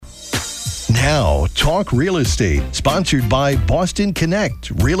Now, Talk Real Estate, sponsored by Boston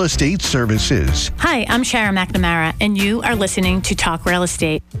Connect Real Estate Services. Hi, I'm Sharon McNamara, and you are listening to Talk Real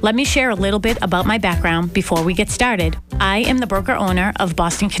Estate. Let me share a little bit about my background before we get started. I am the broker-owner of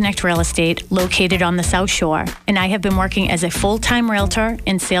Boston Connect Real Estate, located on the South Shore, and I have been working as a full-time realtor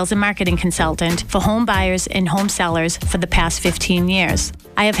and sales and marketing consultant for home buyers and home sellers for the past 15 years.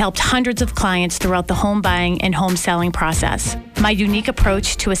 I have helped hundreds of clients throughout the home buying and home selling process. My unique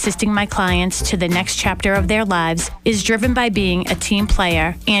approach to assisting my clients to the next chapter of their lives is driven by being a team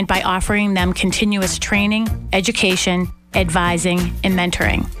player and by offering them continuous training, education, advising, and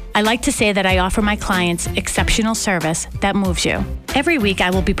mentoring. I like to say that I offer my clients exceptional service that moves you. Every week, I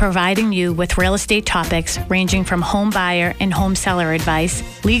will be providing you with real estate topics ranging from home buyer and home seller advice,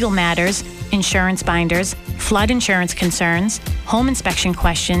 legal matters, insurance binders, flood insurance concerns, home inspection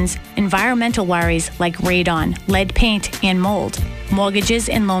questions, environmental worries like radon, lead paint, and mold, mortgages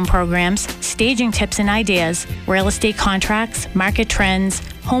and loan programs, staging tips and ideas, real estate contracts, market trends,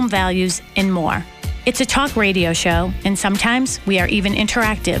 home values, and more. It's a talk radio show, and sometimes we are even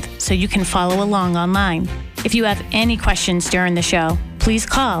interactive, so you can follow along online. If you have any questions during the show, please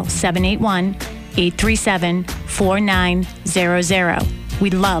call 781-837-4900.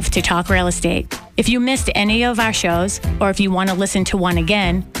 We'd love to talk real estate. If you missed any of our shows, or if you want to listen to one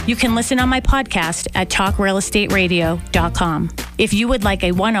again, you can listen on my podcast at talkrealestateradio.com. If you would like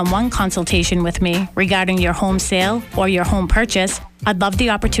a one-on-one consultation with me regarding your home sale or your home purchase, I'd love the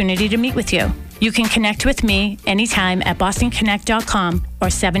opportunity to meet with you. You can connect with me anytime at bostonconnect.com or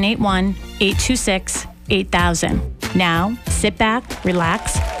 781-826-8000. Now, sit back,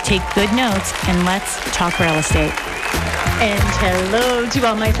 relax, take good notes, and let's talk real estate. And hello to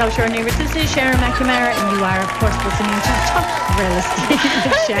all my South Shore neighbors. This is Sharon McNamara, and you are, of course, listening to Talk Real Estate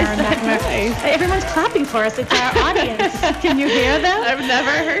with Sharon McNamara. Everyone's clapping for us. It's our audience. Can you hear them? I've never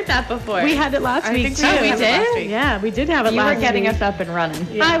heard that before. We had it last week, too. We did? Yeah, we did have it last week. You were getting us up and running.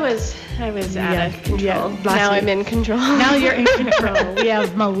 Yeah. I was out of control. Yeah, now I'm in control. Now you're in control. We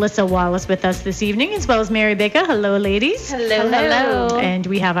have Melissa Wallace with us this evening, as well as Mary Baker. Hello, ladies. Hello. And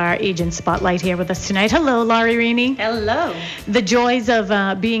we have our agent spotlight here with us tonight. Hello, Laurie Reaney. Hello. The joys of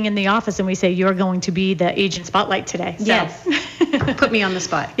being in the office, and we say you're going to be the agent spotlight today. So. Yes. Put me on the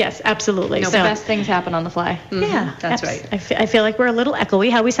spot. Yes, absolutely. No, the best things happen on the fly. Mm-hmm. Yeah, that's right. I feel like we're a little echoey.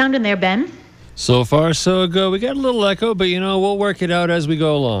 How we sounding there, Ben? So far, so good. We got a little echo, but we'll work it out as we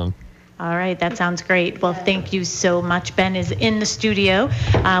go along. All right, that sounds great. Well, thank you so much. Ben is in the studio.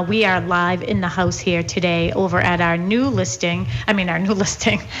 We are live in the house here today over at our new location.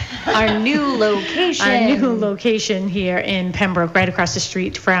 Our new location here in Pembroke, right across the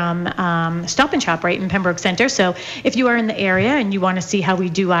street from Stop and Shop, right in Pembroke Center. So if you are in the area and you want to see how we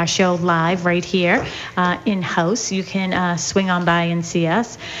do our show live right here in-house, you can swing on by and see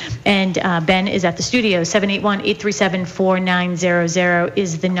us. And Ben is at the studio. 781-837-4900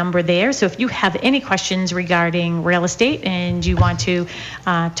 is the number there. So if you have any questions regarding real estate and you want to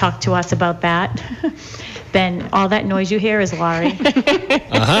talk to us about that, Ben, all that noise you hear is Laurie.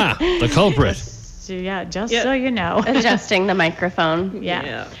 Aha, the culprit. So you know. Adjusting the microphone.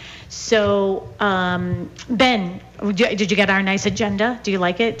 Yeah. So, Ben, did you get our nice agenda? Do you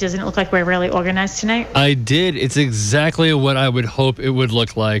like it? Doesn't it look like we're really organized tonight? I did. It's exactly what I would hope it would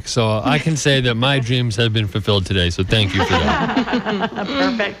look like. So I can say that my dreams have been fulfilled today. So thank you for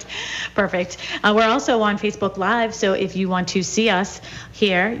that. Perfect. We're also on Facebook Live. So if you want to see us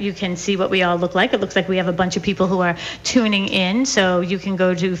here, you can see what we all look like. It looks like we have a bunch of people who are tuning in. So you can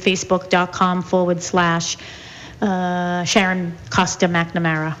go to facebook.com/Sharon Costa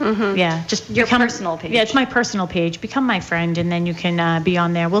McNamara. Mm-hmm. Yeah, just your personal page. Yeah, it's my personal page. Become my friend, and then you can be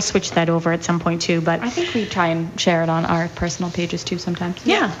on there. We'll switch that over at some point too. But I think we try and share it on our personal pages too sometimes.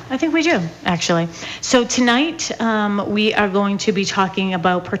 Yeah, I think we do actually. So tonight we are going to be talking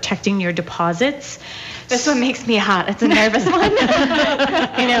about protecting your deposits. This one makes me hot. It's a nervous one. It's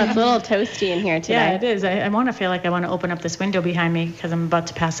a little toasty in here today. Yeah, it is. I want to feel like I want to open up this window behind me because I'm about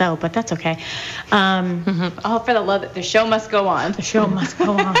to pass out, but that's okay. All for the love that the show must go on. The show must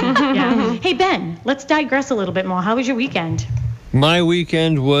go on. Yeah. Hey, Ben, let's digress a little bit more. How was your weekend? My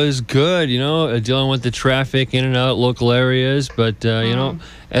weekend was good, dealing with the traffic in and out local areas. But,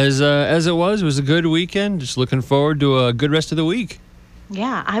 as it was a good weekend. Just looking forward to a good rest of the week.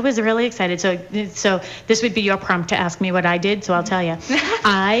 Yeah, I was really excited. So this would be your prompt to ask me what I did. So I'll tell you.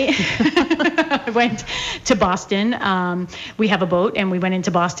 I went to Boston. We have a boat, and we went into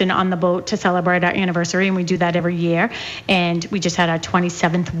Boston on the boat to celebrate our anniversary, and we do that every year. And we just had our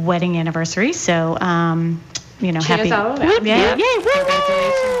 27th wedding anniversary. So, Cheers happy. all of that. Yeah. Yay.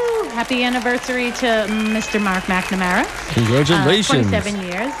 Congratulations. Happy anniversary to Mr. Mark McNamara. Congratulations. 27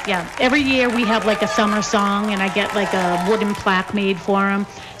 years. Yeah. Every year we have like a summer song, and I get like a wooden plaque made for him.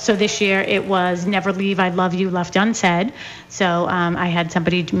 So this year it was Never Leave, I Love You, Left Unsaid. So I had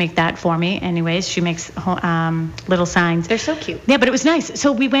somebody make that for me. Anyways, she makes little signs. They're so cute. Yeah, but it was nice.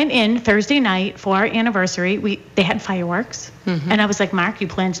 So we went in Thursday night for our anniversary. They had fireworks. And I was like, Mark, you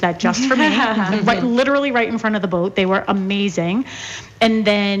planned that just for me. Literally right in front of the boat. They were amazing. And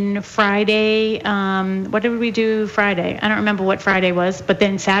then Friday, what did we do Friday? I don't remember what Friday was. But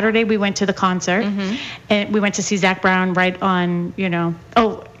then Saturday we went to the concert. And we went to see Zach Brown right on,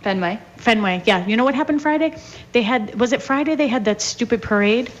 Fenway. Yeah. You know what happened Friday? Was it Friday they had that stupid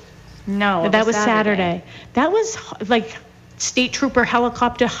parade? No, that was Saturday. That was like state trooper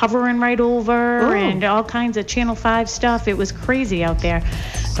helicopter hovering right over and all kinds of Channel 5 stuff. It was crazy out there.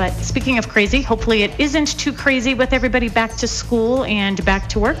 But speaking of crazy, hopefully it isn't too crazy with everybody back to school and back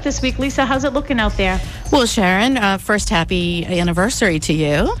to work this week. Lisa, how's it looking out there? Well, Sharon, first happy anniversary to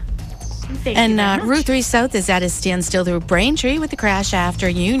you. Thank you very much. Route 3 South is at a standstill through Braintree with the crash after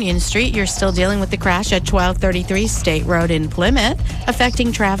Union Street. You're still dealing with the crash at 1233 State Road in Plymouth,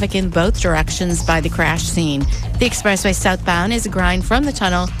 affecting traffic in both directions by the crash scene. The expressway southbound is a grind from the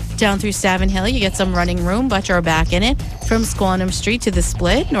tunnel down through Savin Hill. You get some running room, but you're back in it. From Squantum Street to the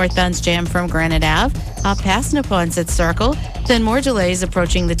split, northbound's jammed from Granite Ave, up past Neponset Circle. Then more delays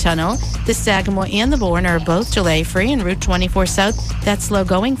approaching the tunnel. The Sagamore and the Bourne are both delay-free, and Route 24 South, that's slow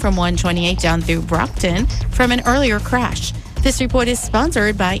going from 128 down through Brockton from an earlier crash. This report is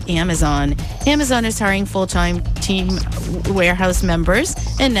sponsored by Amazon. Amazon is hiring full-time team warehouse members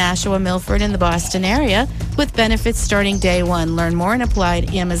in Nashua, Milford, and the Boston area with benefits starting day one. Learn more and apply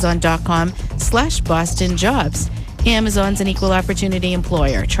at amazon.com/Boston Jobs. Amazon's an equal opportunity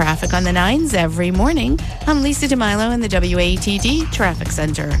employer. Traffic on the 9s every morning. I'm Lisa DeMilo in the WATD Traffic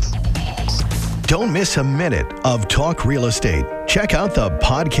Center. Don't miss a minute of Talk Real Estate. Check out the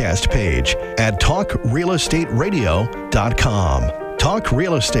podcast page at talkrealestateradio.com. Talk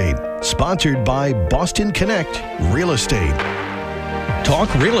Real Estate, sponsored by Boston Connect Real Estate.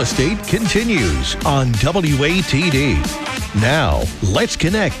 Talk Real Estate continues on WATD. Now, let's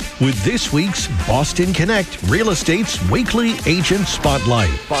connect with this week's Boston Connect Real Estate's weekly agent spotlight.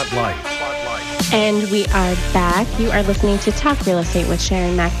 And we are back. You are listening to Talk Real Estate with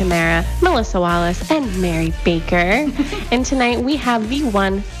Sharon McNamara, Melissa Wallace, and Mary Baker. And tonight we have the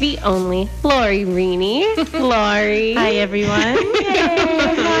one, the only, Lori Reaney. Lori. Hi, everyone.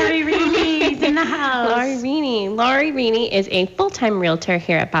 Yay, Lori Reaney's in the house. Lori Reaney. Lori Reaney is a full-time realtor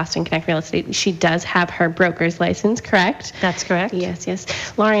here at Boston Connect Real Estate. She does have her broker's license, correct? That's correct. Yes.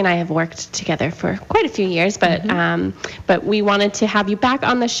 Lori and I have worked together for quite a few years, but we wanted to have you back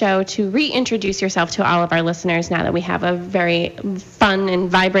on the show to reintroduce yourself to all of our listeners now that we have a very fun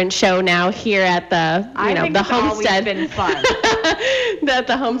and vibrant show now here at the the homestead. Been fun. At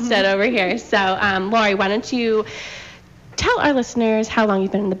the homestead over here. So, Lori, why don't you tell our listeners how long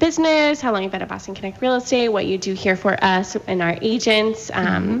you've been in the business, how long you've been at Boston Connect Real Estate, what you do here for us and our agents,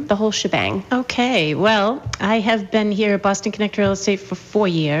 the whole shebang. Okay, well, I have been here at Boston Connect Real Estate for 4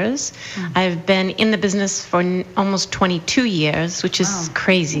 years. I've been in the business for almost 22 years, which is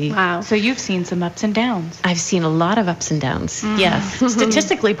crazy. Wow. So you've seen some ups and downs. I've seen a lot of ups and downs. Yes.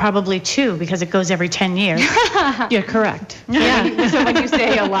 Statistically, probably 2 because it goes every 10 years. You're correct. Yeah. So when you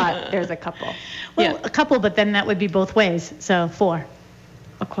say a lot, there's a couple. Well, a couple, but then that would be both ways. So 4.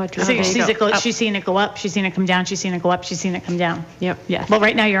 A quadruple. She's seen it go up. She's seen it come down. She's seen it go up. She's seen it come down. Yep. Yeah. Well,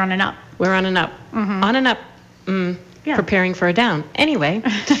 right now you're on and up. We're on and up. On and up. Preparing for a down. Anyway.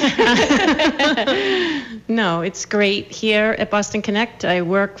 No, it's great here at Boston Connect. I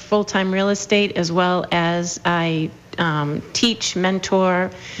work full-time real estate as well as I teach, mentor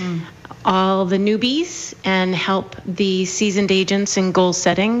all the newbies and help the seasoned agents in goal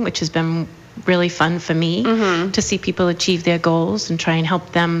setting, which has been really fun for me to see people achieve their goals and try and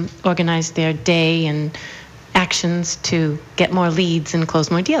help them organize their day and actions to get more leads and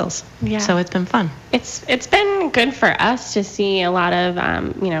close more deals. Yeah. So it's been fun. It's been good for us to see a lot of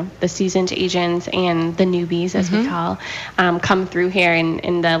the seasoned agents and the newbies, as we call, come through here,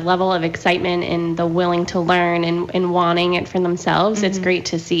 and the level of excitement and the willing to learn and wanting it for themselves. It's great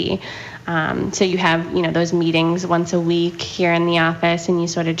to see. So you have those meetings once a week here in the office, and you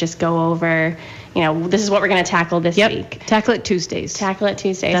sort of just go over, this is what we're going to tackle this week. Tackle it Tuesdays. Tackle it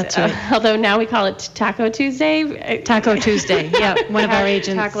Tuesdays. That's right. Although now we call it Taco Tuesday. Taco Tuesday. Yeah, one of our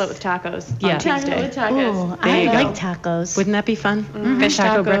agents. Tackle it with tacos. Yeah. Tackle it with tacos. Ooh, There I you like go. tacos. Wouldn't that be fun? Fish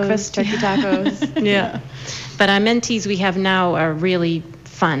taco tacos, breakfast. turkey tacos. Yeah. But our mentees we have now are really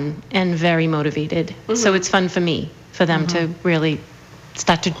fun and very motivated. So it's fun for me, for them to really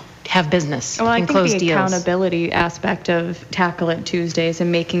start to have business Well, I and think close the deals. accountability aspect of Tackle It Tuesdays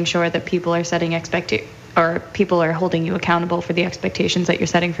and making sure that people are setting or people are holding you accountable for the expectations that you're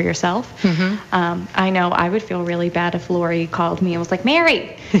setting for yourself. I know I would feel really bad if Lori called me and was like,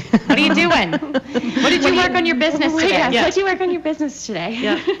 Mary, what are you doing? What did you work on your business today? Yeah. What do you work on your business today?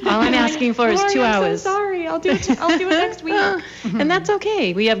 Yeah. All I'm asking for is Lori, 2 I'm hours. so sorry. I'll do it next week. And that's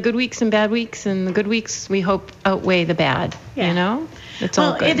okay. We have good weeks and bad weeks, and the good weeks we hope outweigh the bad. Yeah. You know, it's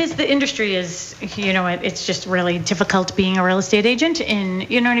all Well, good. it is, the industry is, it's just really difficult being a real estate agent, and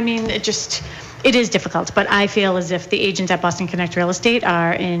you know what I mean? It is difficult, but I feel as if the agents at Boston Connect Real Estate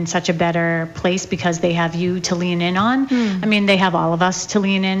are in such a better place because they have you to lean in on. I mean, they have all of us to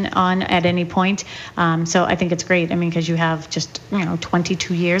lean in on at any point. So I think it's great. I mean, because you have just,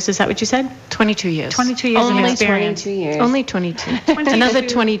 22 years. Is that what you said? 22 years. 22 years of Only experience. 22 years. Only 22. Another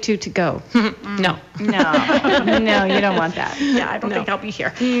 22 to go. No. No, you don't want that. Yeah, I don't think I'll be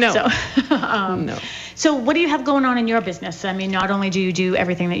here. No. So, No. So what do you have going on in your business? I mean, not only do you do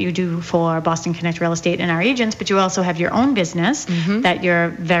everything that you do for Boston Connect Real Estate and our agents, but you also have your own business that you're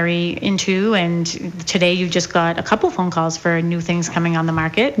very into. And today you just got a couple phone calls for new things coming on the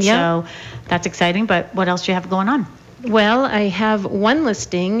market. Yeah. So that's exciting. But what else do you have going on? Well, I have one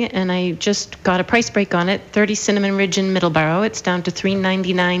listing, and I just got a price break on it. 30 Cinnamon Ridge in Middleborough. It's down to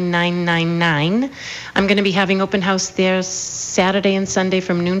 $399,999. I'm going to be having open house there Saturday and Sunday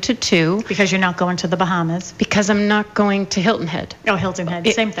from noon to 2 Because you're not going to the Bahamas. because I'm not going to Hilton Head. Oh, Hilton Head,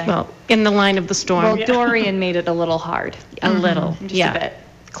 same thing. Well, in the line of the storm. Well, Dorian made it a little hard. A little, Just yeah. a bit.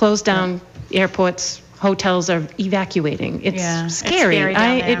 Closed down airports, hotels are evacuating. It's Yeah, it's scary. scary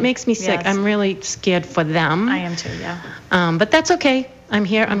down there. It makes me sick. Yes. I'm really scared for them. I am too, yeah. But that's okay. I'm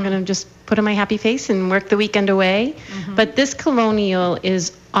here. I'm going to just put on my happy face and work the weekend away. But this colonial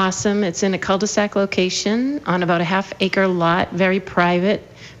is awesome. It's in a cul-de-sac location on about a half-acre lot, very private,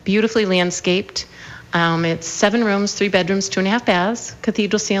 beautifully landscaped. It's 7 rooms, 3 bedrooms, 2.5 baths,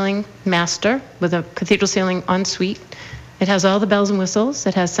 cathedral ceiling master with a cathedral ceiling ensuite. It has all the bells and whistles.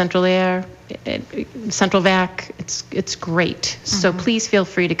 It has central air, central vac. It's great. So please feel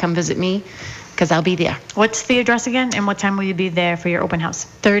free to come visit me because I'll be there. What's the address again, and what time will you be there for your open house?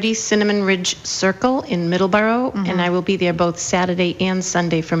 30 Cinnamon Ridge Circle in Middleborough, and I will be there both Saturday and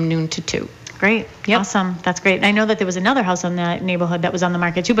Sunday from noon to 2. Great. Yep. Awesome. That's great. I know that there was another house in that neighborhood that was on the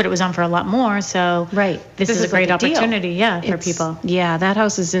market too, but it was on for a lot more. So this is a great like a deal. opportunity, for It's- people. Yeah, that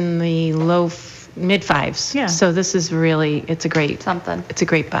house is in the mid-5s. Yeah. So this is really, it's a great Something. It's a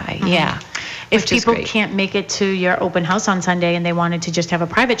great buy. Yeah. If Which is people great. can't make it to your open house on Sunday and they wanted to just have a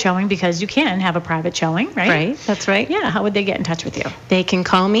private showing, because you can have a private showing, right? Right, that's right. Yeah. How would they get in touch with you? They can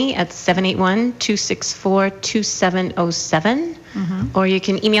call me at 781-264-2707, or you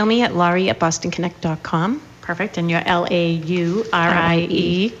can email me at laurie@bostonconnect.com. Perfect. And you're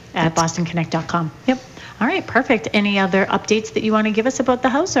LAURIE at bostonconnect.com. Yep. All right. Perfect. Any other updates that you want to give us about the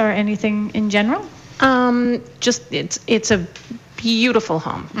house or anything in general? Just it's a beautiful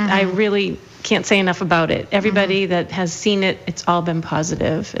home. I really can't say enough about it. Everybody that has seen it, it's all been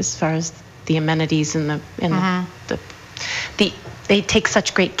positive as far as the amenities and the they take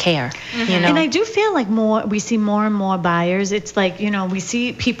such great care. You know. And I do feel like we see more and more buyers. It's like, we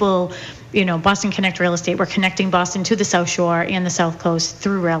see people, Boston Connect Real Estate, we're connecting Boston to the South Shore and the South Coast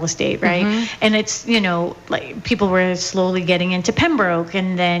through real estate, right? And it's, like people were slowly getting into Pembroke,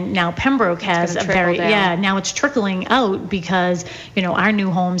 and then now Pembroke has a gonna trickle down. now it's trickling out because, our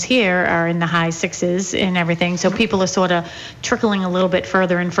new homes here are in the high 6s and everything. So people are sort of trickling a little bit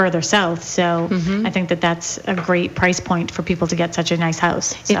further and further south. So I think that that's a great price point for people to get such a nice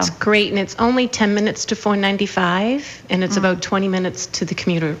house. So. It's great, and it's only 10 minutes to 495, and it's about 20 minutes to the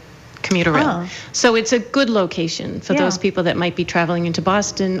commuter rail. Oh. So it's a good location for Yeah. those people that might be traveling into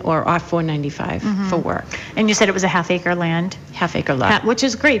Boston or off 495 for work. And you said it was a half-acre land. Half-acre lot. Which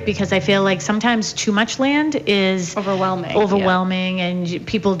is great, because I feel like sometimes too much land is Overwhelming. and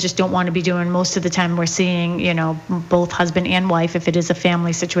people just don't want to be doing. Most of the time we're seeing, both husband and wife, if it is a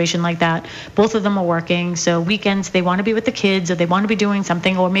family situation like that, both of them are working. So weekends they want to be with the kids, or they want to be doing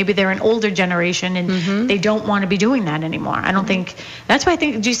something, or maybe they're an older generation and they don't want to be doing that anymore. I don't think, that's why I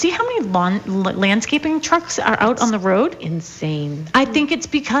think, do you see how many landscaping trucks are out on the road? Insane. I think it's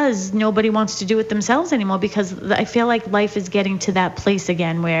because nobody wants to do it themselves anymore, because I feel like life is getting to that place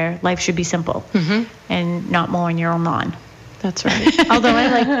again where life should be simple and not mowing your own lawn. That's right. Although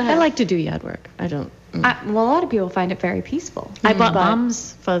I like to do yard work. I don't. Well, a lot of people find it very peaceful. I bought But-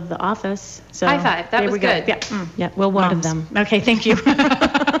 mums for the office. So High five. That there was we go. good. Yeah. Yeah, well, one of Mums. them. Okay, thank you.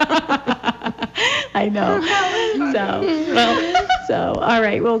 I know. So, all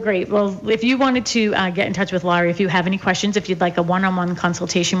right. Well, great. Well, if you wanted to get in touch with Laurie, if you have any questions, if you'd like a one-on-one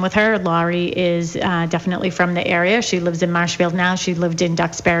consultation with her, Laurie is definitely from the area. She lives in Marshfield now. She lived in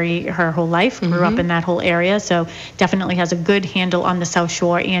Duxbury her whole life, grew up in that whole area. So definitely has a good handle on the South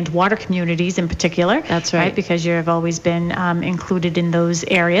Shore and water communities in particular. That's right. Because you've always been included in those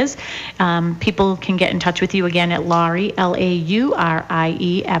areas. People can get in touch with you again at Laurie,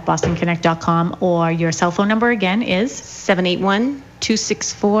 Laurie, at bostonconnect.com, or your cell phone number again is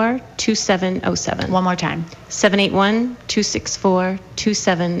 781-264-2707. one more time.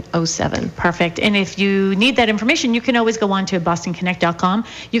 781-264-2707. Perfect. And if you need that information, you can always go on to bostonconnect.com.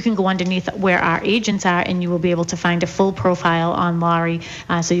 You can go underneath where our agents are, and you will be able to find a full profile on Laurie,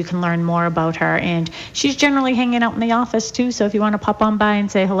 so you can learn more about her. And she's generally hanging out in the office too, so if you want to pop on by and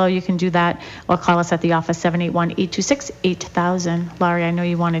say hello, you can do that, or call us at the office, 781-826-8000. Laurie, I know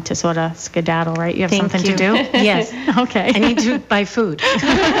you wanted to sort of skedaddle, right? You have something to do? Yes. Okay. I need to buy food. All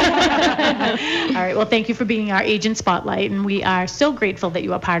right. Well, thank you for being our agent spotlight, and we are so grateful that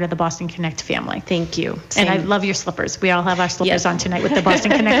you are part of the Boston Connect family. Thank you. And I love your slippers. We all have our slippers on tonight with the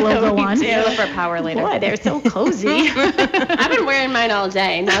Boston Connect logo on. Look for power later. Boy, they're so cozy. I've been wearing mine all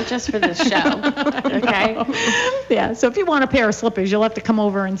day, not just for this show. Okay. Yeah. So if you want a pair of slippers, you'll have to come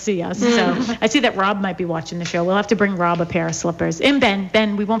over and see us. So I see that Rob might be watching the show. We'll have to bring Rob a pair of slippers. And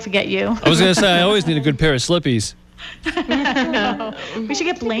Ben, we won't forget you. I was going to say, I always need a good pair of slippies. No. We should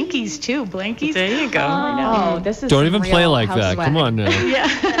get blankies too. Blankies. There you go. Oh, this is Don't even play real like that. housewife. Come on now.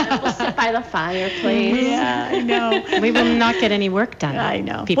 We'll sit by the fireplace. Yeah, I know. We will not get any work done. I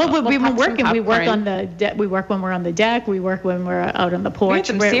know. People. Well, we've been pop some working. We work popcorn. on the we work when we're on the deck. We work when we're out on the porch. We had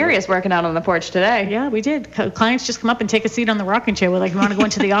some We're- serious working out on the porch today. Yeah, we did. Clients just come up and take a seat on the rocking chair. We're like, you want to go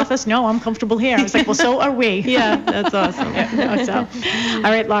into the office? No, I'm comfortable here. I was like, well, so are we. Yeah, that's awesome. So,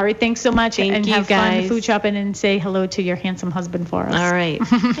 all right, Laurie, thanks so much. Thank and you, have fun guys. food shopping, and say hello to your handsome husband for us. All right.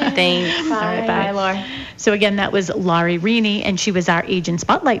 Thanks. All right, bye. Bye, Laura. So again, that was Laurie Reaney, and she was our agent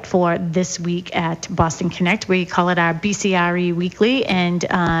spotlight for this week at Boston Connect. We call it our BCRE Weekly, and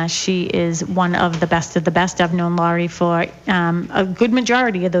she is one of the best of the best. I've known Laurie for a good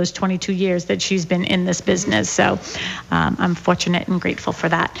majority of those 22 years that she's been in this business. So I'm fortunate and grateful for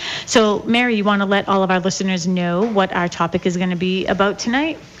that. So Mary, you want to let all of our listeners know what our topic is going to be about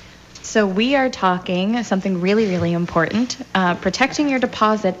tonight? So we are talking something really, really important, protecting your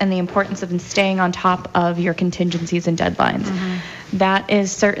deposit and the importance of staying on top of your contingencies and deadlines. That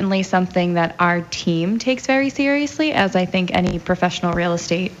is certainly something that our team takes very seriously, as I think any professional real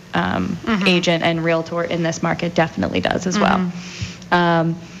estate agent and realtor in this market definitely does as well.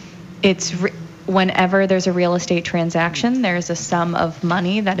 Whenever there's a real estate transaction, there's a sum of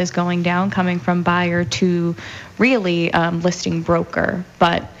money that is going down coming from buyer to really listing broker,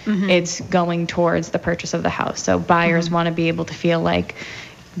 but it's going towards the purchase of the house. So buyers want to be able to feel like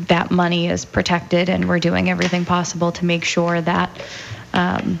that money is protected, and we're doing everything possible to make sure that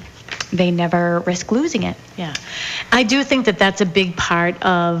they never risk losing it. Yeah. I do think that that's a big part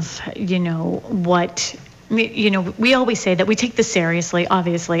of, what, we always say that we take this seriously,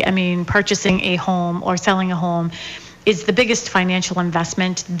 obviously. I mean, purchasing a home or selling a home is the biggest financial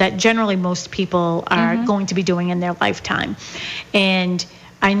investment that generally most people are going to be doing in their lifetime. And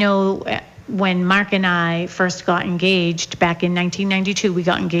I know when Mark and I first got engaged back in 1992, we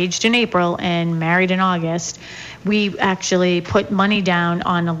got engaged in April and married in August. We actually put money down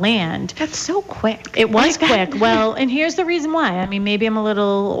on a land. That's so quick. It was quick. Well, and here's the reason why. I mean, maybe I'm a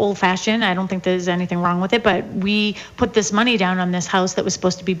little old-fashioned. I don't think there's anything wrong with it, but we put this money down on this house that was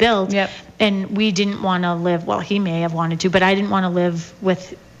supposed to be built. Yep. And we didn't want to live, well, he may have wanted to, but I didn't want to live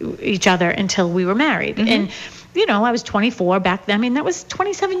with each other until we were married. And I was 24 back then. I mean, that was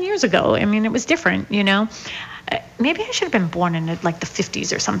 27 years ago. I mean, it was different, Maybe I should have been born in like the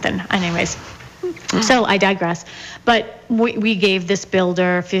 50s or something. Anyways, so I digress. But we gave this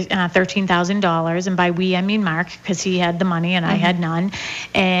builder $13,000, and by we I mean Mark, because he had the money and I had none.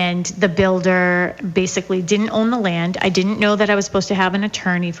 And the builder basically didn't own the land. I didn't know that I was supposed to have an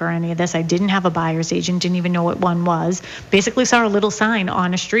attorney for any of this. I didn't have a buyer's agent, didn't even know what one was. Basically saw a little sign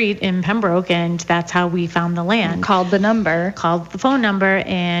on a street in Pembroke, and that's how we found the land. Called the phone number,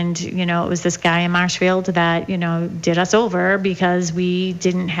 and it was this guy in Marshfield that did us over because we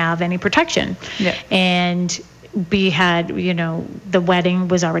didn't have any protection. Yeah. And we had, the wedding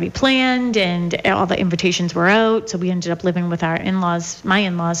was already planned and all the invitations were out. So we ended up living with my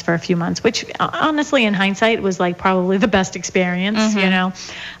in-laws for a few months, which honestly, in hindsight, was like probably the best experience,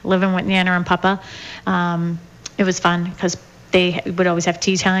 living with Nana and Papa. It was fun because they would always have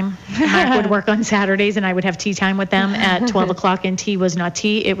tea time. Mark would work on Saturdays, and I would have tea time with them at 12 o'clock. And tea was not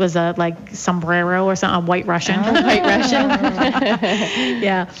tea; it was a sombrero or something, a White Russian. Oh. White Russian.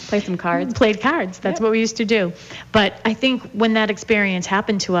 Yeah, Play some cards. played cards. That's what we used to do. But I think when that experience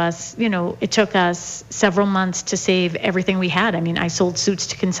happened to us, it took us several months to save everything we had. I mean, I sold suits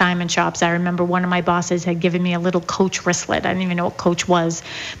to consignment shops. I remember one of my bosses had given me a little Coach wristlet. I didn't even know what Coach was.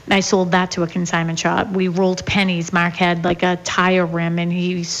 I sold that to a consignment shop. We rolled pennies. Mark had like a tire rim, and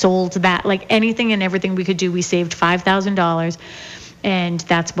he sold that. Like anything and everything we could do, we saved $5,000. And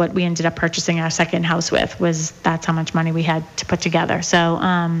that's what we ended up purchasing our second house with. That's how much money we had to put together. So,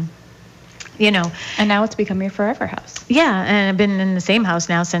 And now it's become your forever house. yeah, and I've been in the same house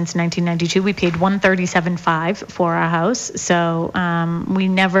now since 1992. We paid $137,500 for our house, so we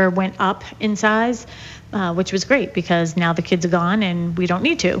never went up in size, which was great because now the kids are gone and we don't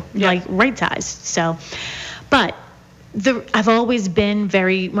need to, right size. So, but I've always been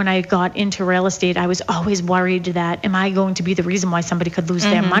when I got into real estate, I was always worried that, am I going to be the reason why somebody could lose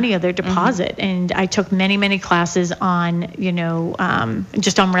their money or their deposit? And I took many, many classes on,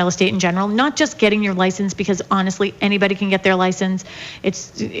 just on real estate in general, not just getting your license, because honestly, anybody can get their license.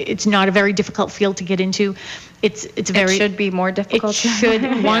 It's not a very difficult field to get into. It should be more difficult. It should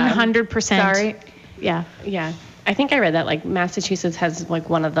 100%. Sorry. Yeah. Yeah. I think I read that Massachusetts has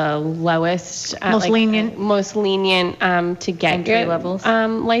one of the lowest, most lenient to get entry your levels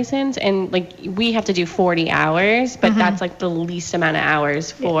license, and we have to do 40 hours, but that's the least amount of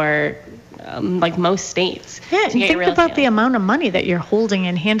hours for most states. Yeah, and think about the amount of money that you're holding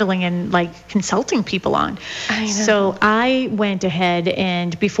and handling and consulting people on. I know. So I went ahead,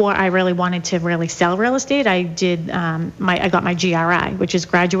 and before I really wanted to really sell real estate, I did I got my GRI, which is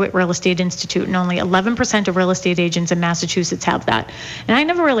Graduate Real Estate Institute, and only 11% of real estate agents in Massachusetts have that. And I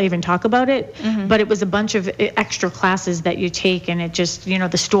never really even talk about it, but it was a bunch of extra classes that you take, and it just,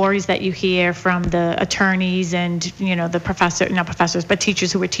 the stories that you hear from the attorneys and, the not professors, but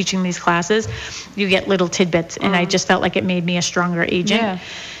teachers who were teaching these classes, you get little tidbits, and I just felt like it made me a stronger agent. Yeah.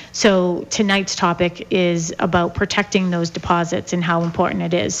 So tonight's topic is about protecting those deposits and how important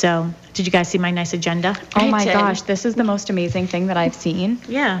it is. So did you guys see my nice agenda? Oh my gosh, this is the most amazing thing that I've seen.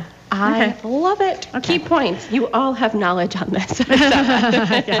 Yeah. I love it. Key points. You all have knowledge on this.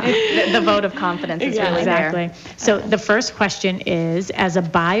 The vote of confidence is really exactly. there. So the first question is, as a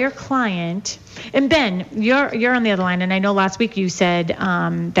buyer client, and Ben, you're on the other line, and I know last week you said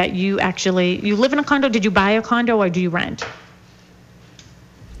that you live in a condo. Did you buy a condo or do you rent?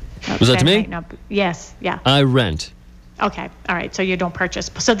 Was that to me? Yes. Yeah. I rent. Okay. All right. So you don't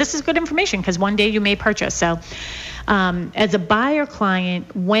purchase. So this is good information because one day you may purchase. So as a buyer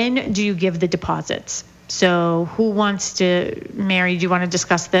client, when do you give the deposits? So who wants to, Mary, do you want to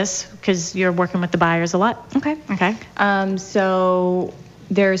discuss this? Because you're working with the buyers a lot. Okay. So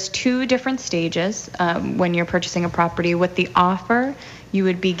there's two different stages when you're purchasing a property. With the offer, you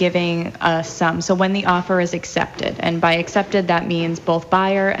would be giving a sum. So when the offer is accepted, and by accepted, that means both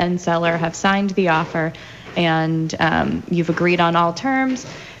buyer and seller have signed the offer and you've agreed on all terms,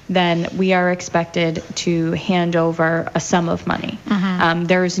 then we are expected to hand over a sum of money.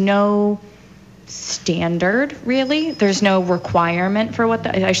 There's no standard, really. There's no requirement for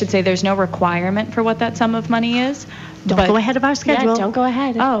there's no requirement for what that sum of money is. Don't go ahead of our schedule. Yeah, don't go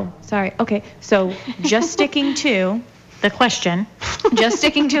ahead. Oh, sorry. Okay. So just sticking to the question. Just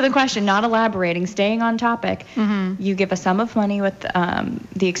sticking to the question, not elaborating, staying on topic. You give a sum of money with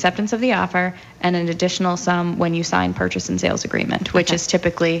the acceptance of the offer and an additional sum when you sign purchase and sales agreement, which is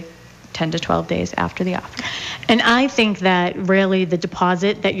typically 10 to 12 days after the offer. And I think that really the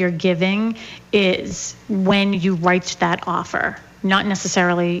deposit that you're giving is when you write that offer. Not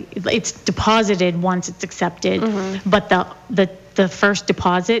necessarily, it's deposited once it's accepted, but the first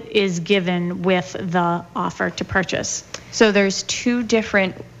deposit is given with the offer to purchase. So there's two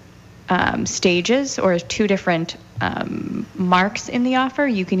different stages or two different marks in the offer.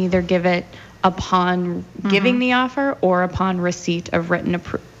 You can either give it upon giving the offer or upon receipt of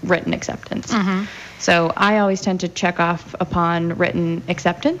written acceptance. So I always tend to check off upon written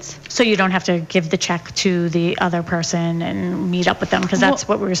acceptance. So you don't have to give the check to the other person and meet up with them, because that's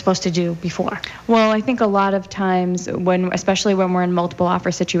what we were supposed to do before. Well, I think a lot of times, especially when we're in multiple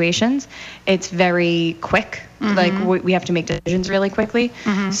offer situations, it's very quick. Like we have to make decisions really quickly.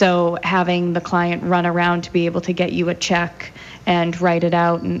 So having the client run around to be able to get you a check and write it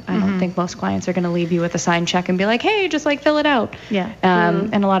out, and I don't think most clients are going to leave you with a signed check and be like, hey, just fill it out. Yeah.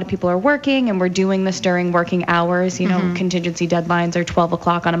 And a lot of people are working, and we're doing this during working hours. Contingency deadlines are 12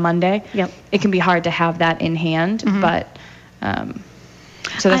 o'clock on a Monday. Yep. It can be hard to have that in hand, but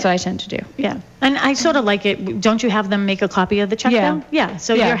So that's what I tend to do. Yeah. And I sort of like it. Don't you have them make a copy of the check Yeah. though? Yeah.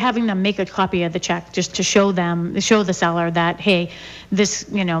 So Yeah. you're having them make a copy of the check just to show the seller that, hey, this,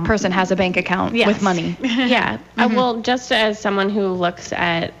 Person has a bank account Yes. with money. Yeah. Well, just as someone who looks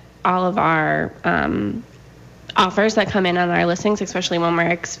at all of our offers that come in on our listings, especially when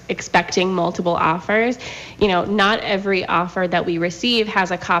we're expecting multiple offers, not every offer that we receive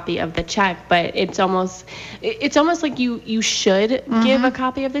has a copy of the check, but it's almost like you should give a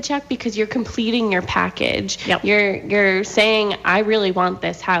copy of the check because you're completing your package. Yep. You're saying, I really want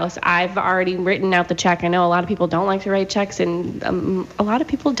this house. I've already written out the check. I know a lot of people don't like to write checks, and a lot of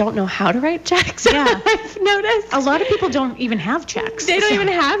people don't know how to write checks. Yeah. I've noticed. A lot of people don't even have checks. They don't even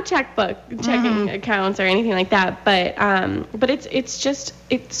have checking accounts or anything like that. But it's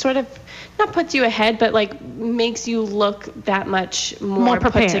sort of not puts you ahead, but like makes you look that much more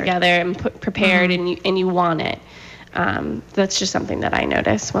prepared. put together and prepared, and you want it. That's just something that I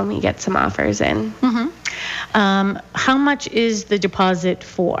notice when we get some offers in. How much is the deposit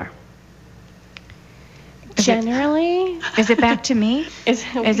for? Generally, Is it back to me? is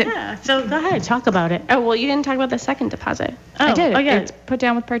it? Yeah. So go ahead, talk about it. Oh well, you didn't talk about the second deposit. I did. Oh, yeah. It's put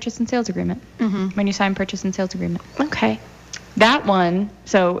down with purchase and sales agreement. When you sign purchase and sales agreement. Okay. That one,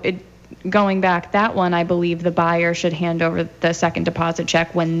 going back, that one, I believe the buyer should hand over the second deposit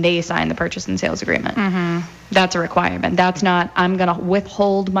check when they sign the purchase and sales agreement. That's a requirement. That's not, I'm going to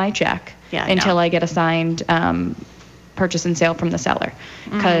withhold my check until I get a signed purchase and sale from the seller.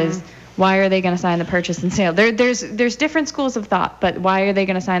 Because why are they going to sign the purchase and sale? There's different schools of thought, but why are they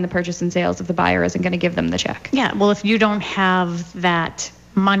going to sign the purchase and sales if the buyer isn't going to give them the check? Yeah. Well, if you don't have that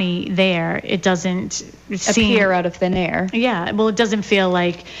money there, it doesn't Appear out of thin air. Yeah, well, it doesn't feel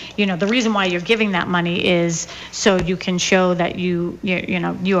like, the reason why you're giving that money is so you can show that you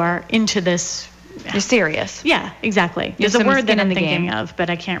are into this. You're serious. Yeah, exactly. There's a some word skin that I'm in the thinking game. of, but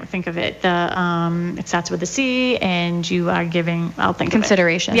I can't think of it. It starts with a C, and you are giving, I'll think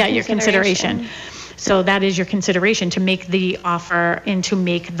Consideration. of it. Yeah, your consideration. So that is your consideration to make the offer and to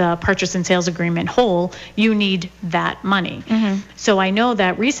make the purchase and sales agreement whole. You need that money. So I know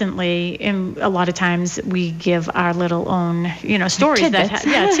that recently, a lot of times we give our little own, stories Tidbits.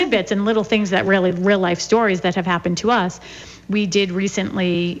 tidbits and little things that really real life stories that have happened to us. We did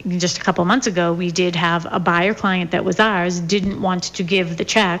recently, just a couple months ago, we did have a buyer client that was ours, didn't want to give the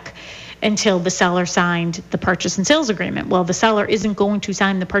check until the seller signed the purchase and sales agreement. Well, the seller isn't going to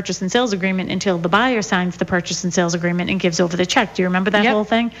sign the purchase and sales agreement until the buyer signs the purchase and sales agreement and gives over the check. Do you remember that whole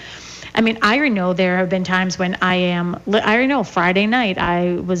thing? I mean, I know there have been times when Friday night,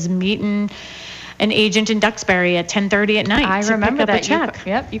 I was meeting an agent in Duxbury at 10:30 at night. I remember that.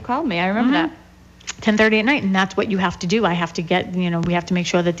 Check. You called me. I remember that. 10:30 at night, and that's what you have to do. I have to get, we have to make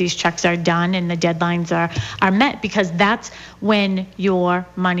sure that these checks are done and the deadlines are met, because that's when your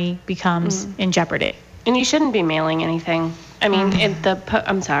money becomes in jeopardy. And you shouldn't be mailing anything. I mean,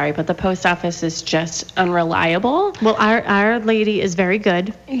 I'm sorry, but the post office is just unreliable. Well, our lady is very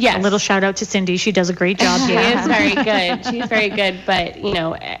good. Yes. A little shout out to Cindy. She does a great job She here. is very good. She's very good, but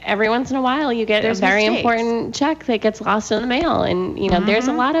every once in a while you get There's a very mistakes. important check that gets lost in the mail, and there's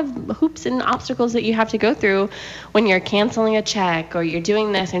a lot of hoops and obstacles that you have to go through when you're canceling a check or you're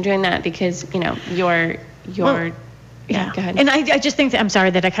doing this and doing that, because you're. Yeah, go ahead. And I just think that, I'm sorry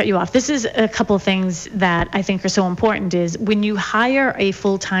that I cut you off. This is a couple of things that I think are so important is when you hire a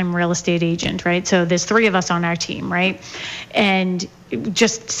full-time real estate agent, right? So there's 3 of us on our team, right? And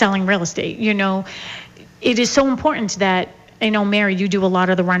just selling real estate, it is so important that, I know, Mary, you do a lot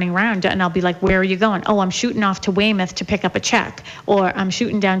of the running around, and I'll be like, where are you going? Oh, I'm shooting off to Weymouth to pick up a check, or I'm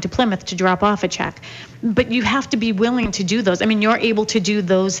shooting down to Plymouth to drop off a check. But you have to be willing to do those. I mean, you're able to do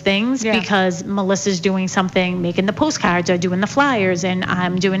those things because Melissa's doing something, making the postcards or doing the flyers, and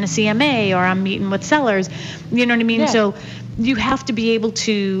I'm doing a CMA, or I'm meeting with sellers. You know what I mean? Yeah. So you have to be able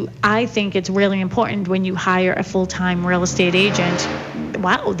to, I think it's really important when you hire a full-time real estate agent.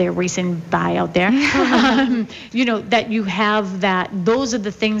 Wow, they're racing by out there. That you have that. Those are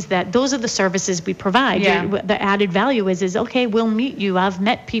the things those are the services we provide. Yeah. The added value is okay, we'll meet you. I've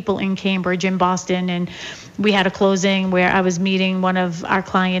met people in Cambridge, in Boston, and we had a closing where I was meeting one of our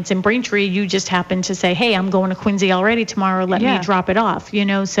clients in Braintree. You just happened to say, hey, I'm going to Quincy already tomorrow. Let me drop it off.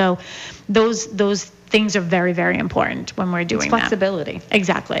 So those things are very, very important when we're doing It's flexibility. that.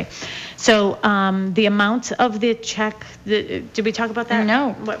 Exactly. So the amount of the check, did we talk about that?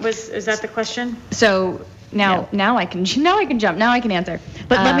 No. Is that the question? So Now I can jump. Now I can answer.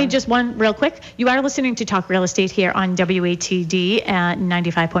 But let me just one real quick. You are listening to Talk Real Estate here on WATD at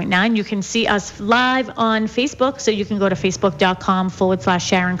 95.9. You can see us live on Facebook, so you can go to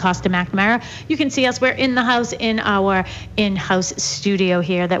facebook.com/Sharon Costa McNamara. You can see us. We're in the house in our in-house studio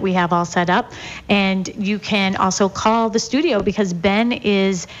here that we have all set up, and you can also call the studio because Ben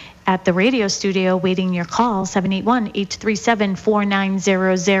is at the radio studio waiting your call,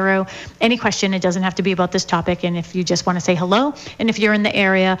 781-837-4900. Any question, it doesn't have to be about this topic, and if you just want to say hello, and if you're in the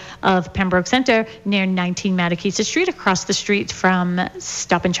area of Pembroke Center near 19 Mattakesa Street, across the street from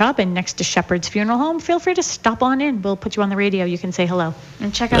Stop and Shop and next to Shepherd's Funeral Home, feel free to stop on in. We'll put you on the radio. You can say hello.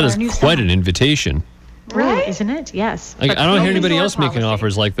 And check out our new That is quite an invitation. Right? Isn't it? Yes. I don't hear anybody else making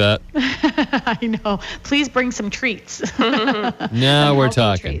offers like that. I know. Please bring some treats. Now we're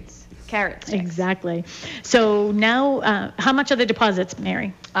talking. Treats. Carrot sticks. Exactly. So now, how much are the deposits,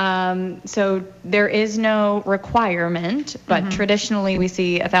 Mary? So there is no requirement, but traditionally we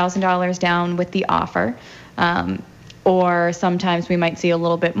see $1,000 down with the offer. Or sometimes we might see a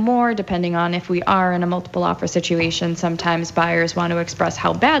little bit more depending on if we are in a multiple offer situation. Sometimes buyers want to express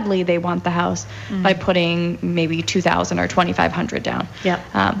how badly they want the house by putting maybe $2,000 or $2,500 down. Yeah.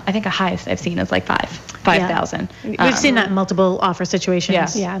 I think a highest I've seen is like $5,000. We've seen that in multiple offer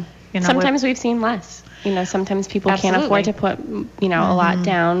situations. Yeah. You know, Sometimes we've seen less. Sometimes people can't afford to put, a lot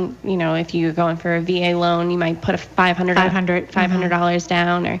down. If you're going for a VA loan, you might put a $500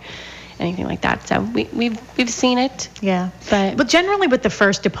 down or anything like that. So we've seen it. Yeah. But generally with the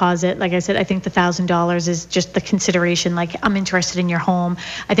first deposit, like I said, I think the $1,000 is just the consideration. Like, I'm interested in your home.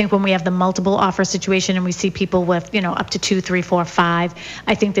 I think when we have the multiple offer situation and we see people with, up to 2, 3, 4, 5,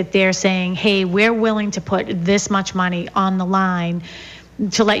 I think that they're saying, hey, we're willing to put this much money on the line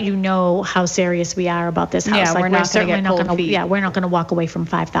to let you know how serious we are about this house. Yeah, we're not going to get cold feet. Yeah, we're not going to walk away from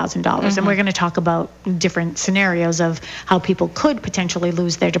 $5,000. And we're going to talk about different scenarios of how people could potentially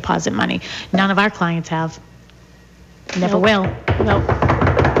lose their deposit money. None of our clients have. Never will. Nope.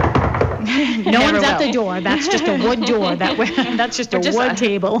 No one's at the door. That's just a wood door. That's just a wood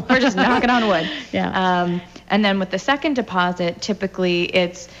table. We're just knocking on wood. Yeah. And then with the second deposit,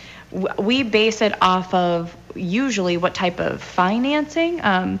 typically we base it off of usually what type of financing.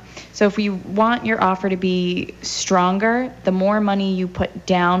 So if you want your offer to be stronger, the more money you put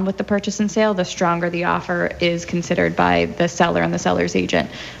down with the purchase and sale, the stronger the offer is considered by the seller and the seller's agent.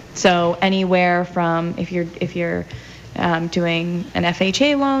 So anywhere from if you're doing an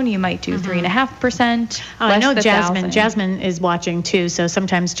FHA loan, you might do 3.5%. I know Jasmine is watching too, so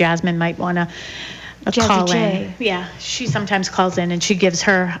sometimes Jasmine might want to call in. Yeah, she sometimes calls in and she gives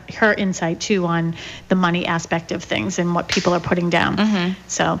her insight too on the money aspect of things and what people are putting down.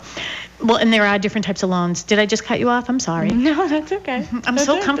 So, and there are different types of loans. Did I just cut you off? I'm sorry. No, that's okay. I'm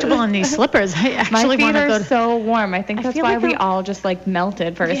so comfortable in these slippers. I actually want to go. My feet are so warm. I think that's why we all just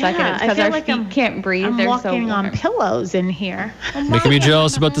melted for a second. It's because our feet can't breathe. I'm They're walking so warm. on pillows in here. Making me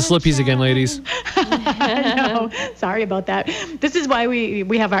jealous about the slippies again, ladies. I know. Sorry about that. This is why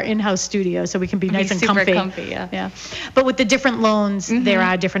we have our in-house studio, so we can be nice and super comfy. Yeah. But with the different loans, there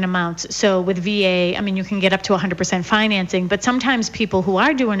are different amounts. So with VA, you can get up to 100% financing, but sometimes people who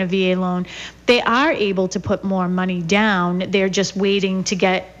are doing a VA loan, they are able to put more money down. They're just waiting to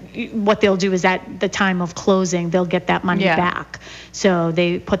get, what they'll do is at the time of closing, they'll get that money back. So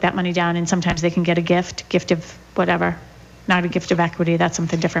they put that money down, and sometimes they can get a gift of whatever, not a gift of equity. That's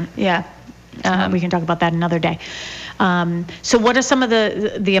something different. Yeah. We can talk about that another day. So what are some of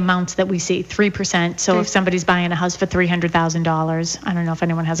the amounts that we see? 3%. So if somebody's buying a house for $300,000, I don't know if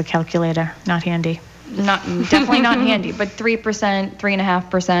anyone has a calculator. Not handy. Definitely not handy, but 3%,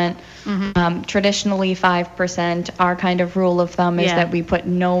 3.5%. Traditionally 5%. Our kind of rule of thumb is that we put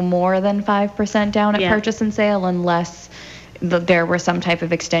no more than 5% down at purchase and sale unless there were some type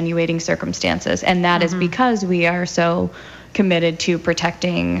of extenuating circumstances. And that is because we are so committed to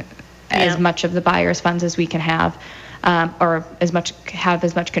protecting as much of the buyer's funds as we can have. Or have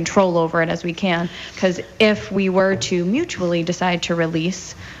as much control over it as we can. Because if we were to mutually decide to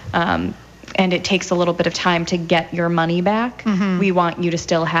release, and it takes a little bit of time to get your money back, we want you to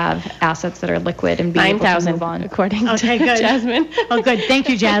still have assets that are liquid and be able to move on. According to good. Jasmine. Oh, good. Thank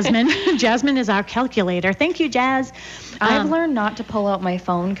you, Jasmine. Jasmine is our calculator. Thank you, Jazz. I've learned not to pull out my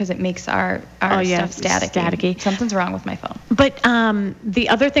phone because it makes our stuff staticky. Something's wrong with my phone. But the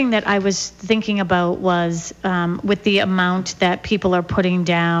other thing that I was thinking about was with the amount that people are putting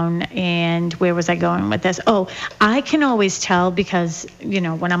down, and where was I going with this? Oh, I can always tell because,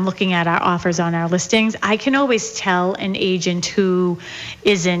 when I'm looking at our offers on our listings, I can always tell an agent who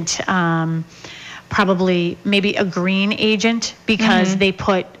isn't probably maybe a green agent because they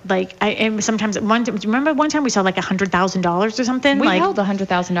put like, and sometimes do you remember one time we saw like $100,000 or something? We like, held a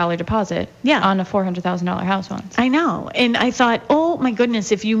 $100,000 deposit on a $400,000 house once. I know. And I thought, oh my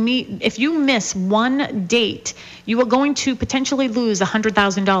goodness, if you miss one date, you are going to potentially lose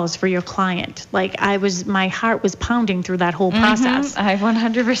 $100,000 for your client. Like my heart was pounding through that whole process. I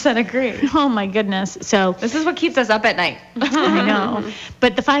 100% agree. Oh my goodness. So this is what keeps us up at night. I know.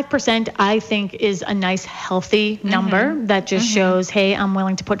 But the 5% I think is a nice healthy number that just shows, hey, I'm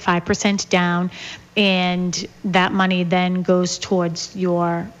willing to put 5% down, and that money then goes towards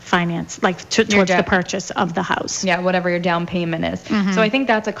your finance, like towards the purchase of the house. Yeah, whatever your down payment is. So I think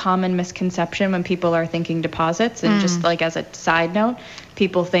that's a common misconception when people are thinking deposits. And just like as a side note,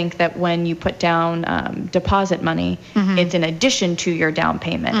 people think that when you put down deposit money, it's in addition to your down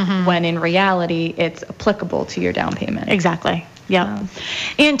payment, when in reality, it's applicable to your down payment. Exactly. Yeah.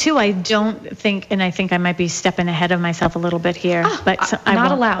 And two, I don't think, and I think I might be stepping ahead of myself a little bit here, but I not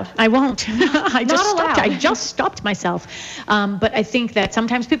won't. allowed. I won't. I allowed. just stopped myself. But I think that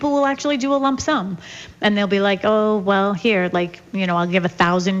sometimes people will actually do a lump sum, and they'll be like, oh, well, here, like, I'll give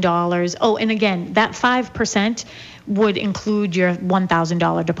 $1,000. Oh, and again, that 5% would include your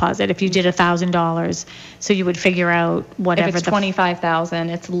 $1,000 deposit if you did $1,000. So you would figure out whatever. If it's $25,000,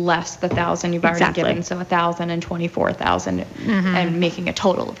 it's less the $1,000 you've already given. So $1,000 and $24,000, and making a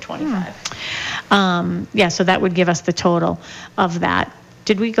total of $25,000. Yeah. So that would give us the total of that.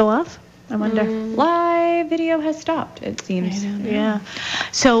 Did we go off? I wonder. Live video has stopped, it seems. Yeah.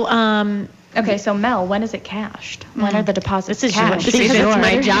 So. Okay, so Mel, when is it cashed? When are the deposits cashed? This is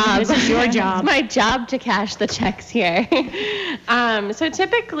my job. This is your job. It's my job to cash the checks here. So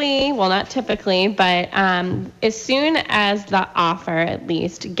typically, well, not typically, but as soon as the offer at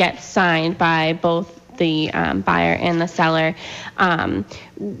least gets signed by both the buyer and the seller,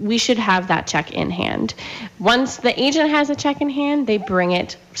 we should have that check in hand. Once the agent has a check in hand, they bring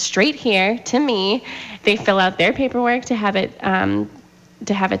it straight here to me. They fill out their paperwork to have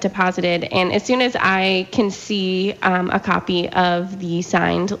it deposited, and as soon as I can see a copy of the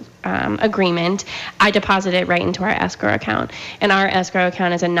signed agreement, I deposit it right into our escrow account. And our escrow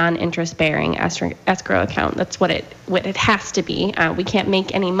account is a non-interest bearing escrow account. That's what it has to be. We can't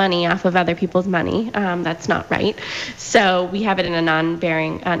make any money off of other people's money. That's not right. So we have it in a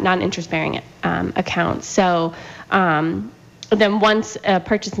non-interest bearing account. So then once a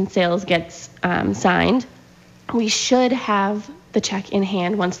purchase and sales gets signed, we should have the check in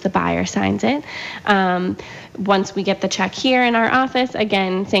hand once the buyer signs it. Once we get the check here in our office,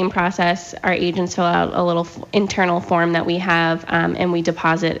 again, same process. Our agents fill out a little internal form that we have, and we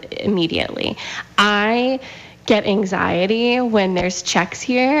deposit immediately. I get anxiety when there's checks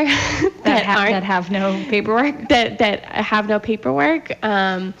here that have no paperwork. That have no paperwork.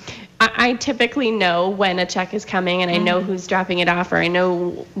 I typically know when a check is coming, and I know who's dropping it off, or I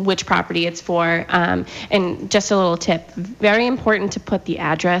know which property it's for. And just a little tip, very important to put the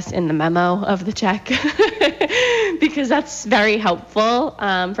address in the memo of the check because that's very helpful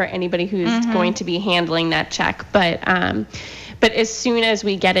for anybody who's going to be handling that check. But as soon as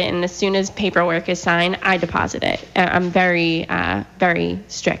we get it and as soon as paperwork is signed, I deposit it. I'm very, very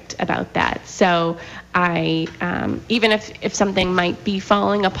strict about that. So I, even if something might be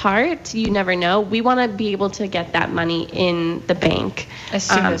falling apart, you never know. We want to be able to get that money in the bank as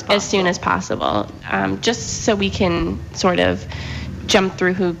soon as possible, just so we can sort of jump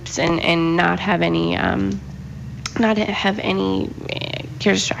through hoops and not have any,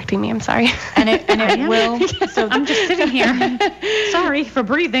 you're distracting me, I'm sorry. And it will. So I'm just sitting here. Sorry for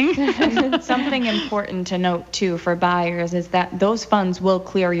breathing. Something important to note too for buyers is that those funds will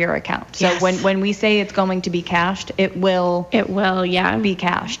clear your account. So when we say it's going to be cashed, it will be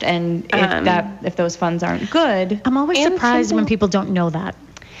cashed. And if those funds aren't good, I'm always surprised when people don't know that.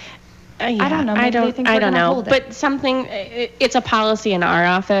 Yeah, I don't know. Maybe they think I we're don't gonna know. hold it. But it's a policy in our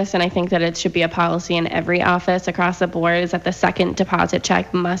office, and I think that it should be a policy in every office across the board, is that the second deposit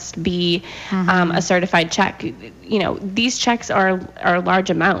check must be a certified check. These checks are large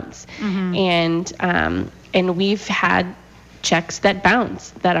amounts, and we've had checks that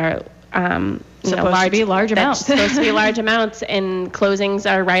bounce that are supposed to be large amounts. Supposed to be large amounts, and closings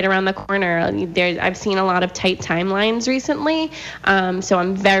are right around the corner. I've seen a lot of tight timelines recently, so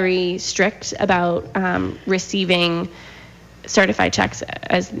I'm very strict about receiving certified checks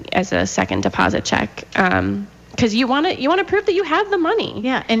as a second deposit check. Because you want to prove that you have the money.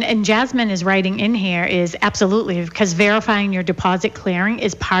 Yeah, and Jasmine is writing in here is absolutely, because verifying your deposit clearing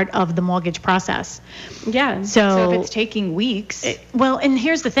is part of the mortgage process. Yeah. So if it's taking weeks. Well, and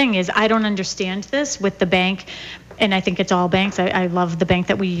here's the thing is, I don't understand this with the bank. and I think it's all banks. I love the bank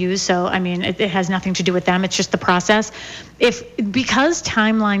that we use. So, I mean, it has nothing to do with them. It's just the process. Because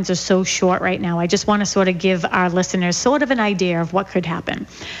timelines are so short right now, I just want to sort of give our listeners sort of an idea of what could happen.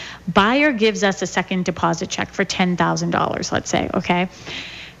 Buyer gives us a second deposit check for $10,000, let's say, okay?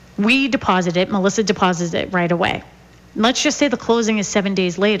 We deposit it. Melissa deposits it right away. Let's just say the closing is 7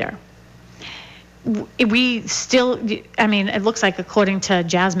 days later. We still, I mean, it looks like according to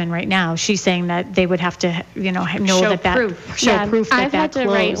Jasmine right now, she's saying that they would have to, know Show that proof. show proof that I've had to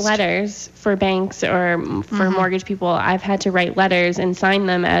write letters for banks or for mortgage people. I've had to write letters and sign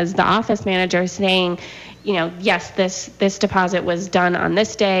them as the office manager saying, yes, this deposit was done on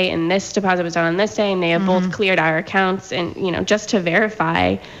this day and this deposit was done on this day, and they have both cleared our accounts, and just to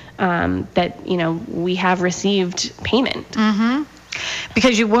verify that we have received payment.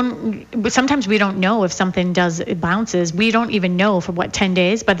 Because sometimes we don't know if something bounces. We don't even know for 10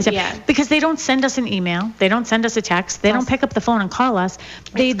 days by the time, because they don't send us an email, they don't send us a text, they don't pick up the phone and call us.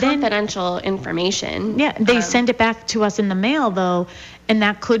 It's confidential information. Yeah, they send it back to us in the mail though, and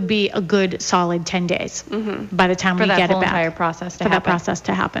that could be a good solid 10 days by the time we get it back. For that entire process to happen. that process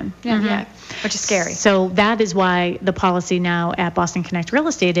to happen. Yeah, which is scary. So that is why the policy now at Boston Connect Real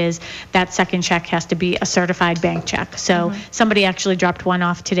Estate is that second check has to be a certified bank check. So somebody actually dropped one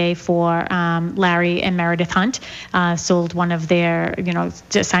off today for Larry and Meredith Hunt, sold one of their,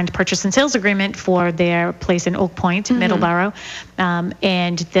 signed purchase and sales agreement for their place in Oak Point, Middleborough.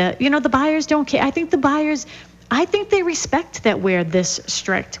 And the buyers don't care. I think they respect that we're this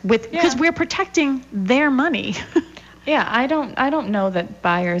strict because we're protecting their money. Yeah, I don't know that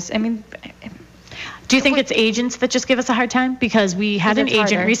buyers, do you think it's agents that just give us a hard time? Because we had an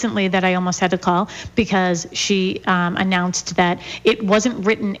agent recently that I almost had to call because she announced that it wasn't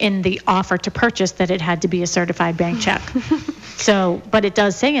written in the offer to purchase that it had to be a certified bank check. So, but it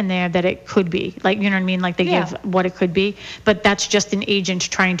does say in there that it could be, like, you know what I mean? Like they give what it could be, but that's just an agent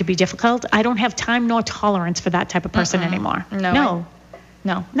trying to be difficult. I don't have time nor tolerance for that type of person anymore. No.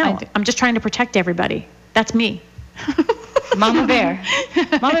 I'm just trying to protect everybody. That's me. Mama Bear.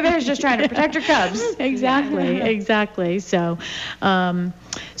 Mama Bear is just trying to protect her cubs. Exactly. So,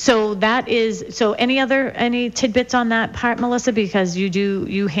 any tidbits on that part, Melissa? Because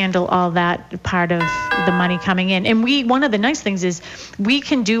you handle all that part of the money coming in. And one of the nice things is we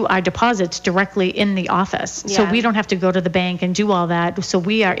can do our deposits directly in the office. Yeah. So we don't have to go to the bank and do all that. So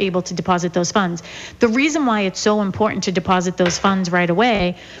we are able to deposit those funds. The reason why it's so important to deposit those funds right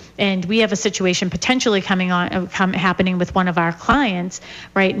away, and we have a situation potentially happening with one of our clients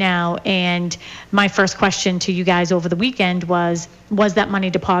right now. And my first question to you guys over the weekend was that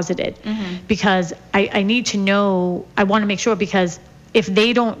money deposited? Because I need to know, I want to make sure, because if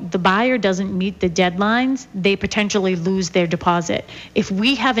the buyer doesn't meet the deadlines, they potentially lose their deposit. If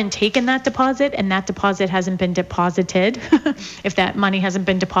we haven't taken that deposit and that deposit hasn't been deposited, if that money hasn't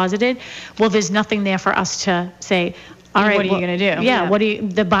been deposited, well, there's nothing there for us to say, all right, what are you going to do? Yeah,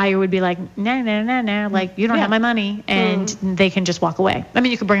 the buyer would be like, no, like, you don't have my money, and they can just walk away. I mean,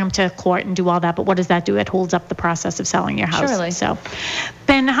 you could bring them to court and do all that, but what does that do? It holds up the process of selling your house. Surely. So,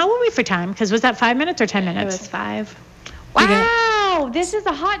 Ben, how were we for time? Because was that 5 minutes or 10 minutes? It was 5. Wow, this is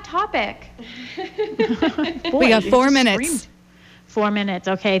a hot topic. We got 4 minutes. 4 minutes.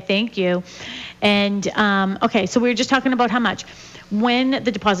 Okay, thank you. And, okay, so we were just talking about how much. When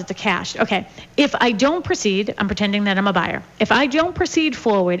the deposits are cashed. Okay, if I don't proceed, I'm pretending that I'm a buyer. If I don't proceed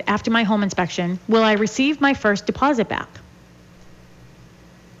forward after my home inspection, will I receive my first deposit back?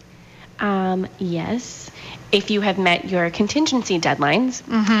 Yes. If you have met your contingency deadlines,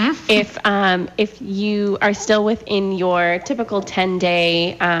 if you are still within your typical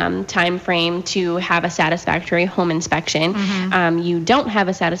 10-day time frame to have a satisfactory home inspection, you don't have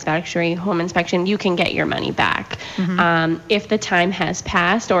a satisfactory home inspection, you can get your money back. If the time has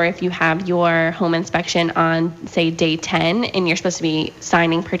passed, or if you have your home inspection on, say, day 10, and you're supposed to be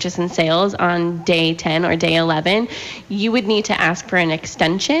signing purchase and sales on day 10 or day 11, you would need to ask for an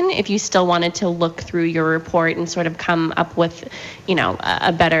extension if you still wanted to look through your report and sort of come up with,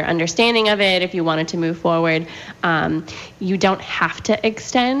 a better understanding of it. If you wanted to move forward, you don't have to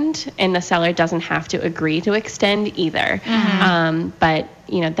extend, and the seller doesn't have to agree to extend either. But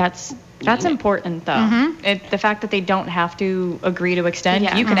that's important, though. The fact that they don't have to agree to extend,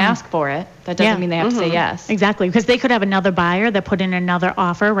 you can ask for it. That doesn't mean they have to say yes. Exactly, because they could have another buyer that put in another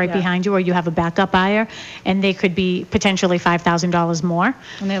offer right behind you, or you have a backup buyer, and they could be potentially $5,000 more.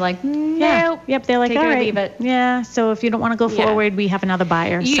 And they're like, no. Yep, they're like, take all it or right. leave it. Yeah, so if you don't want to go forward, we have another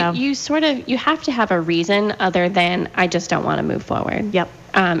buyer. You have to have a reason other than, I just don't want to move forward. Yep.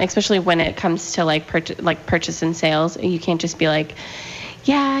 Especially when it comes to like purchase and sales, you can't just be like,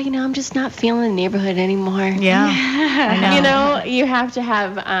 yeah, I'm just not feeling the neighborhood anymore. Yeah. I know. You have to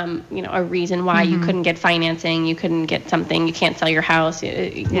have, a reason why you couldn't get financing, you couldn't get something, you can't sell your house,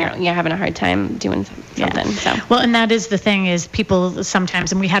 you're having a hard time doing something. So. Well, and that is the thing is people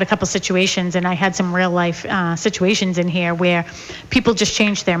sometimes, and we had a couple situations, and I had some real life situations in here where people just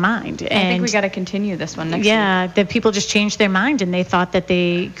changed their mind. And I think we got to continue this one next week. That people just changed their mind and they thought that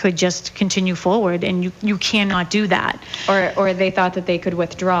they could just continue forward, and you cannot do that. Or they thought that they could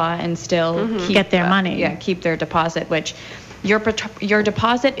withdraw and still get their money. Yeah, keep their deposit, which your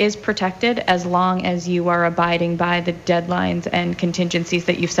deposit is protected as long as you are abiding by the deadlines and contingencies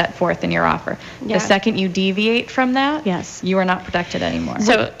that you've set forth in your offer. Yeah. The second you deviate from that, you are not protected anymore.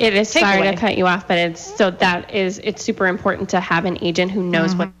 So it is, sorry to cut you off, but it's super important to have an agent who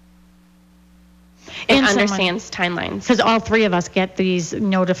knows what and understands timelines. Because all three of us get these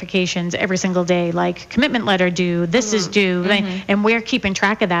notifications every single day, like commitment letter due, this is due, and we're keeping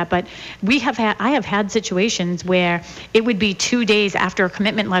track of that. But I have had situations where it would be 2 days after a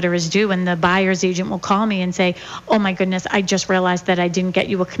commitment letter is due, and the buyer's agent will call me and say, oh my goodness, I just realized that I didn't get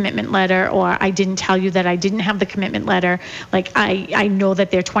you a commitment letter, or I didn't tell you that I didn't have the commitment letter. Like, I know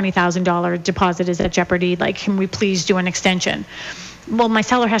that their $20,000 deposit is at jeopardy. Like, can we please do an extension? Well, my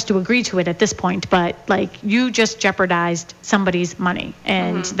seller has to agree to it at this point, but like, you just jeopardized somebody's money,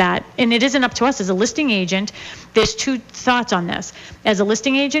 and and it isn't up to us as a listing agent. There's two thoughts on this. As a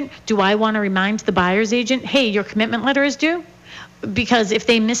listing agent, do I want to remind the buyer's agent, hey, your commitment letter is due? Because if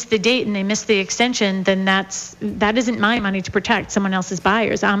they miss the date and they miss the extension, then that isn't my money to protect someone else's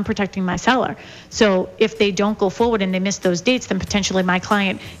buyers. I'm protecting my seller. So if they don't go forward and they miss those dates, then potentially my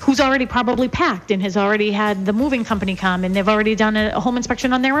client, who's already probably packed and has already had the moving company come and they've already done a home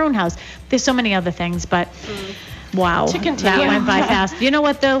inspection on their own house. There's so many other things, but wow, that went by fast. You know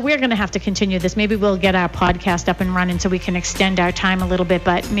what, though? We're going to have to continue this. Maybe we'll get our podcast up and running so we can extend our time a little bit,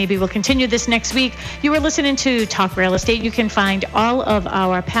 but maybe we'll continue this next week. You were listening to Talk Real Estate. You can find all of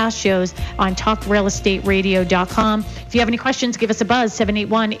our past shows on talkrealestateradio.com. If you have any questions, give us a buzz,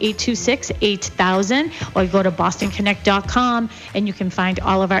 781-826-8000, or go to bostonconnect.com, and you can find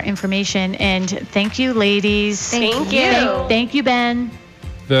all of our information. And thank you, ladies. Thank you. Thank you, Ben.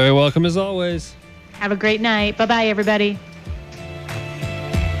 Very welcome as always. Have a great night. Bye-bye, everybody.